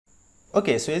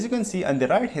Okay, so as you can see on the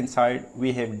right hand side,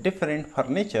 we have different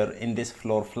furniture in this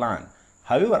floor plan.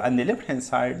 However, on the left hand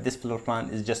side, this floor plan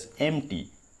is just empty.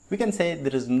 We can say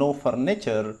there is no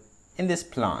furniture in this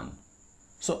plan.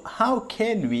 So how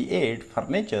can we add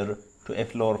furniture to a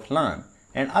floor plan?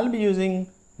 And I'll be using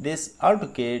this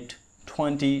Autocad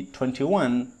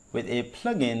 2021 with a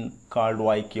plugin called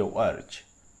YQArch.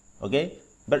 Okay,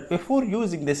 but before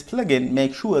using this plugin,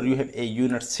 make sure you have a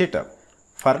unit setup.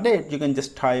 For that, you can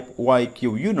just type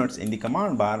YQ units in the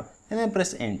command bar and then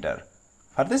press enter.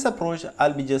 For this approach,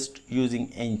 I'll be just using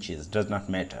inches, does not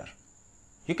matter.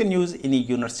 You can use any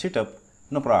unit setup,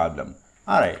 no problem.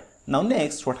 Alright, now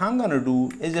next what I'm gonna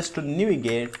do is just to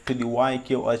navigate to the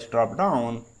YQArch drop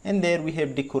down, and there we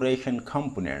have decoration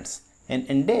components, and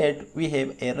in that we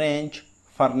have arrange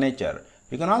furniture.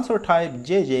 You can also type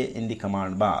JJ in the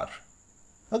command bar.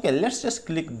 Okay, let's just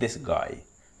click this guy.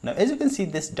 Now as you can see,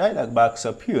 this dialog box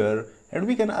up here, and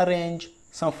we can arrange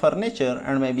some furniture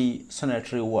and maybe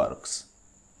sanitary works.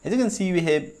 As you can see, we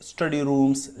have study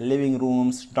rooms, living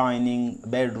rooms, dining,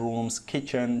 bedrooms,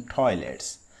 kitchen,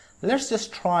 toilets. Let's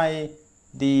just try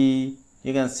the,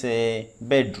 you can say,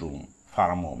 bedroom for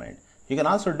a moment. You can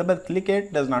also double click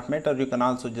it, does not matter. You can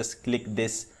also just click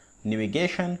this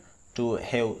navigation to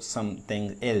have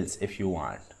something else if you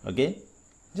want. Okay,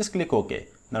 just click OK.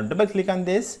 Now double click on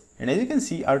this, and as you can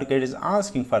see, Autocad is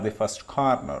asking for the first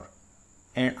corner,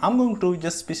 and I'm going to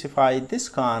just specify this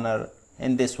corner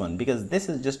and this one because this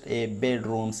is just a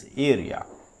bedrooms area.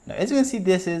 Now as you can see,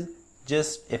 this is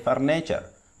just a furniture.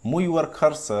 Move your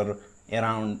cursor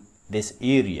around this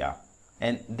area,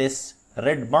 and this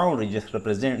red boundary just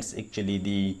represents actually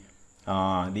the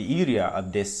area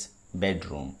of this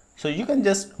bedroom. So you can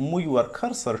just move your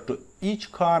cursor to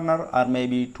each corner or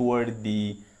maybe toward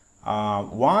the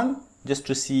wall just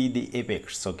to see the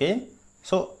apex. Okay,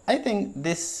 so I think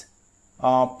this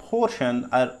portion,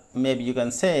 or maybe you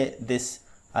can say this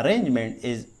arrangement,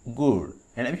 is good.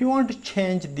 And if you want to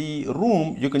change the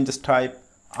room, you can just type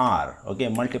R, okay,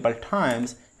 multiple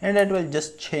times, and that will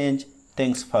just change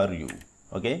things for you.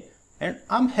 Okay, and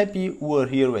I'm happy over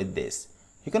here with this.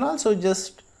 You can also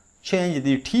just change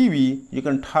the TV. You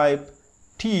can type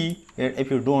T, and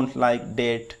if you don't like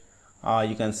that,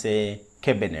 you can say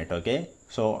cabinet. Okay,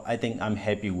 so I think I'm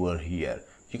happy over here.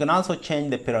 You can also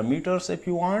change the parameters if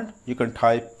you want. You can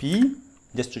type P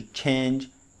just to change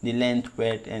the length,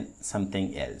 width, and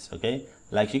something else. Okay,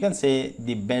 like you can say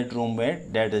the bedroom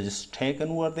width, that is just taken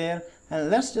over there, and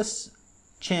let's just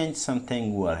change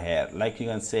something over here. Like you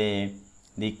can say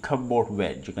the cupboard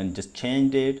width, you can just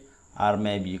change it, or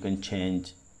maybe you can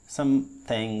change some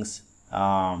things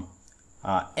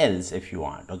else if you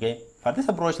want. Okay, for this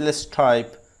approach, let's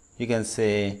type, you can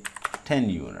say 10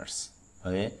 units.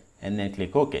 Okay, and then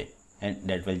click OK, and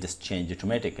that will just change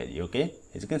automatically. Okay,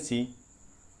 as you can see.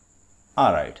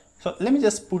 All right, so let me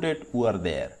just put it over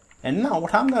there, and now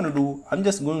what I'm going to do, I'm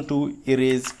just going to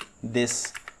erase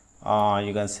this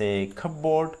you can say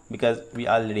cupboard, because we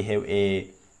already have a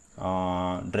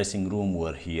dressing room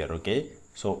over here. Okay,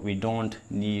 so we don't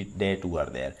need that over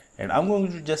there, and I'm going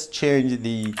to just change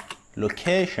the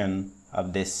location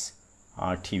of this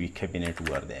TV cabinet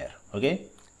over there. Okay,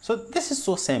 so this is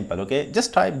so simple. Okay,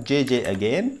 just type JJ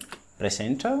again, press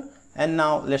enter, and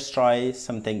now let's try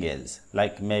something else,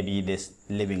 like maybe this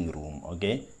living room.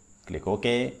 Okay, click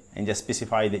OK, and just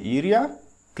specify the area,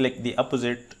 click the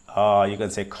opposite you can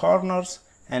say corners,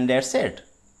 and that's it.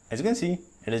 As you can see,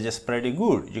 it is just pretty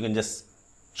good. You can just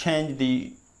change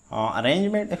the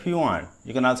arrangement if you want.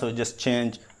 You can also just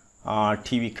change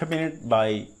TV cabinet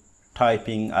by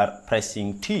typing or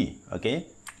pressing T. Okay,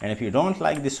 and if you don't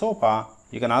like the sofa,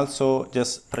 you can also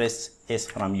just press S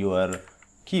from your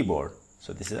keyboard.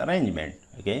 So this is arrangement.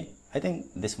 Okay, I think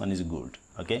this one is good.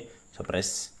 Okay, so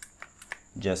press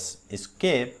just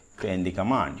escape to end the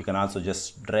command. You can also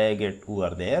just drag it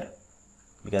over there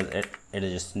because it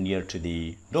is just near to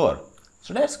the door.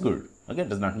 So that's good. Okay, it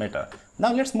does not matter.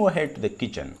 Now let's move ahead to the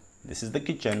kitchen. This is the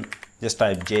kitchen. Just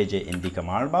type JJ in the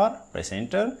command bar, press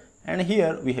enter, and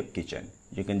here we have kitchen.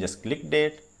 You can just click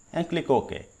that and click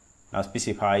OK. Now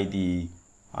specify the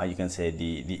you can say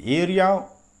the area,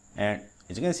 and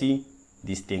as you can see,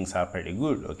 these things are pretty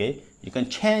good. Okay, you can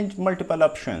change multiple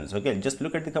options. Okay, just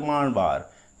look at the command bar,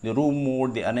 the room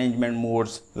mode, the arrangement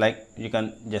modes. Like you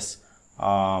can just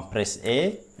press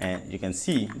A and you can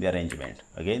see the arrangement.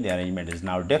 Okay, the arrangement is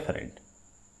now different.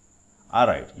 All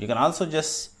right, you can also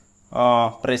just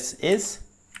press S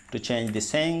to change the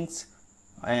sinks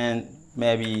and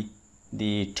maybe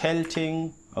the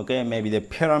tilting. Okay, maybe the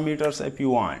parameters if you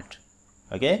want.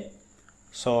 Okay,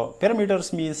 so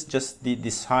parameters means just the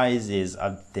sizes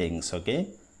of things. Okay,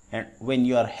 and when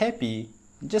you are happy,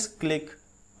 just click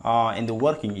in the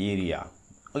working area.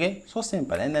 Okay, so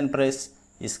simple, and then press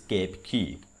escape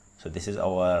key. So this is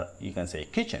our, you can say,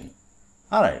 kitchen.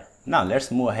 All right, now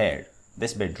let's move ahead.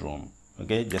 This bedroom,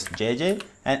 okay, just JJ,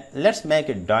 and let's make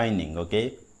it dining.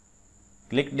 Okay,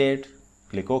 click that,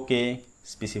 click OK,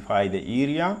 specify the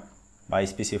area by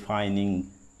specifying,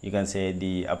 you can say,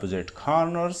 the opposite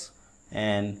corners,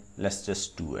 and let's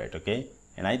just do it. Okay,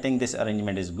 and I think this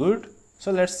arrangement is good,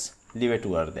 so let's leave it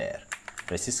over there.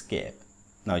 Press escape.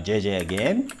 Now JJ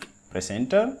again, press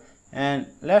enter, and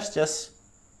let's just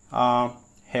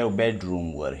have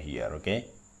bedroom over here. Okay,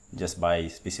 just by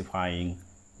specifying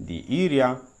the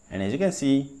area, and as you can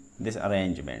see, this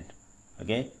arrangement.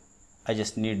 Okay, I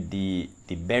just need the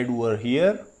bed over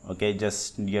here. Okay,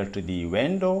 just near to the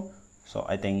window. So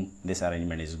I think this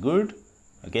arrangement is good.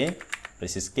 Okay,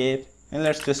 press escape, and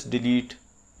let's just delete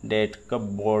that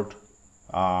cupboard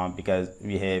because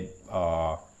we have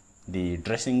the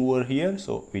dressing over here,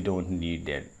 so we don't need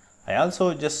that. I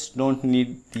also just don't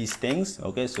need these things.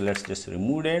 Okay, so let's just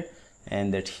remove it,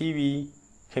 and that TV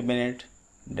cabinet,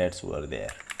 that's over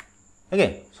there.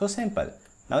 Okay, so simple.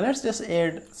 Now let's just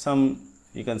add some,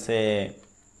 you can say,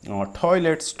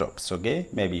 toilet stops. Okay,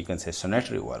 maybe you can say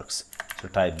sanitary works. So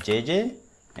type JJ,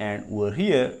 and over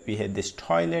here we have this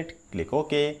toilet. Click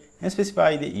OK and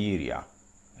specify the area.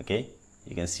 Okay,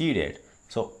 you can see that.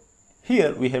 So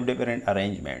here we have different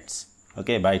arrangements.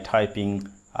 Okay, by typing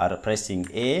or pressing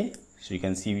A, so you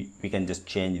can see we can just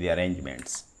change the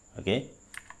arrangements. Okay,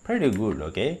 pretty good.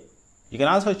 Okay, you can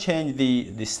also change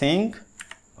the sink.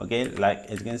 Okay, like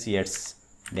as you can see, it's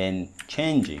then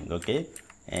changing. Okay,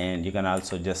 and you can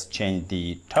also just change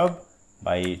the tub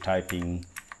by typing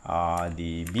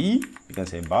the B, you can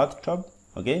say bathtub.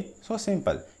 Okay, so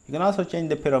simple. You can also change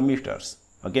the parameters.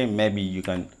 Okay, maybe you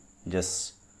can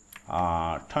just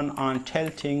turn on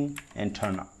tilting and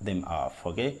turn them off.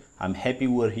 Okay, I'm happy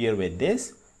over here with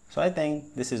this, so I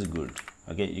think this is good.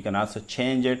 Okay, you can also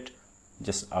change it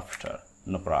just after,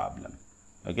 no problem.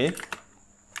 Okay,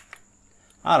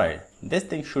 all right, this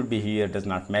thing should be here, does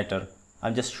not matter.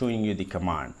 I'm just showing you the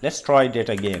command. Let's try that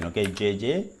again. Okay,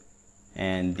 JJ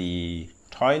and the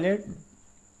toilet,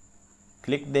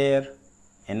 click there,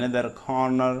 another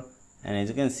corner, and as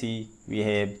you can see, we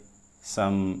have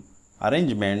some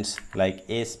arrangements like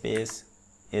A space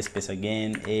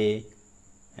again, A,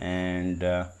 and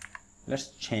let's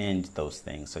change those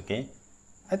things. Okay,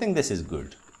 I think this is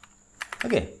good.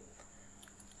 Okay,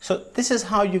 so this is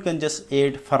how you can just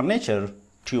add furniture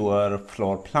to your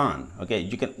floor plan. Okay,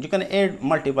 you can add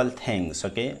multiple things.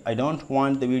 Okay, I don't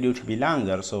want the video to be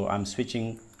longer, so I'm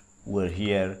switching over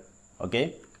here.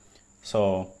 Okay,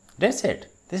 so that's it.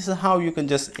 This is how you can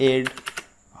just add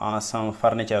some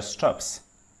furniture stuffs.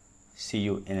 See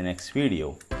you in the next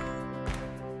video.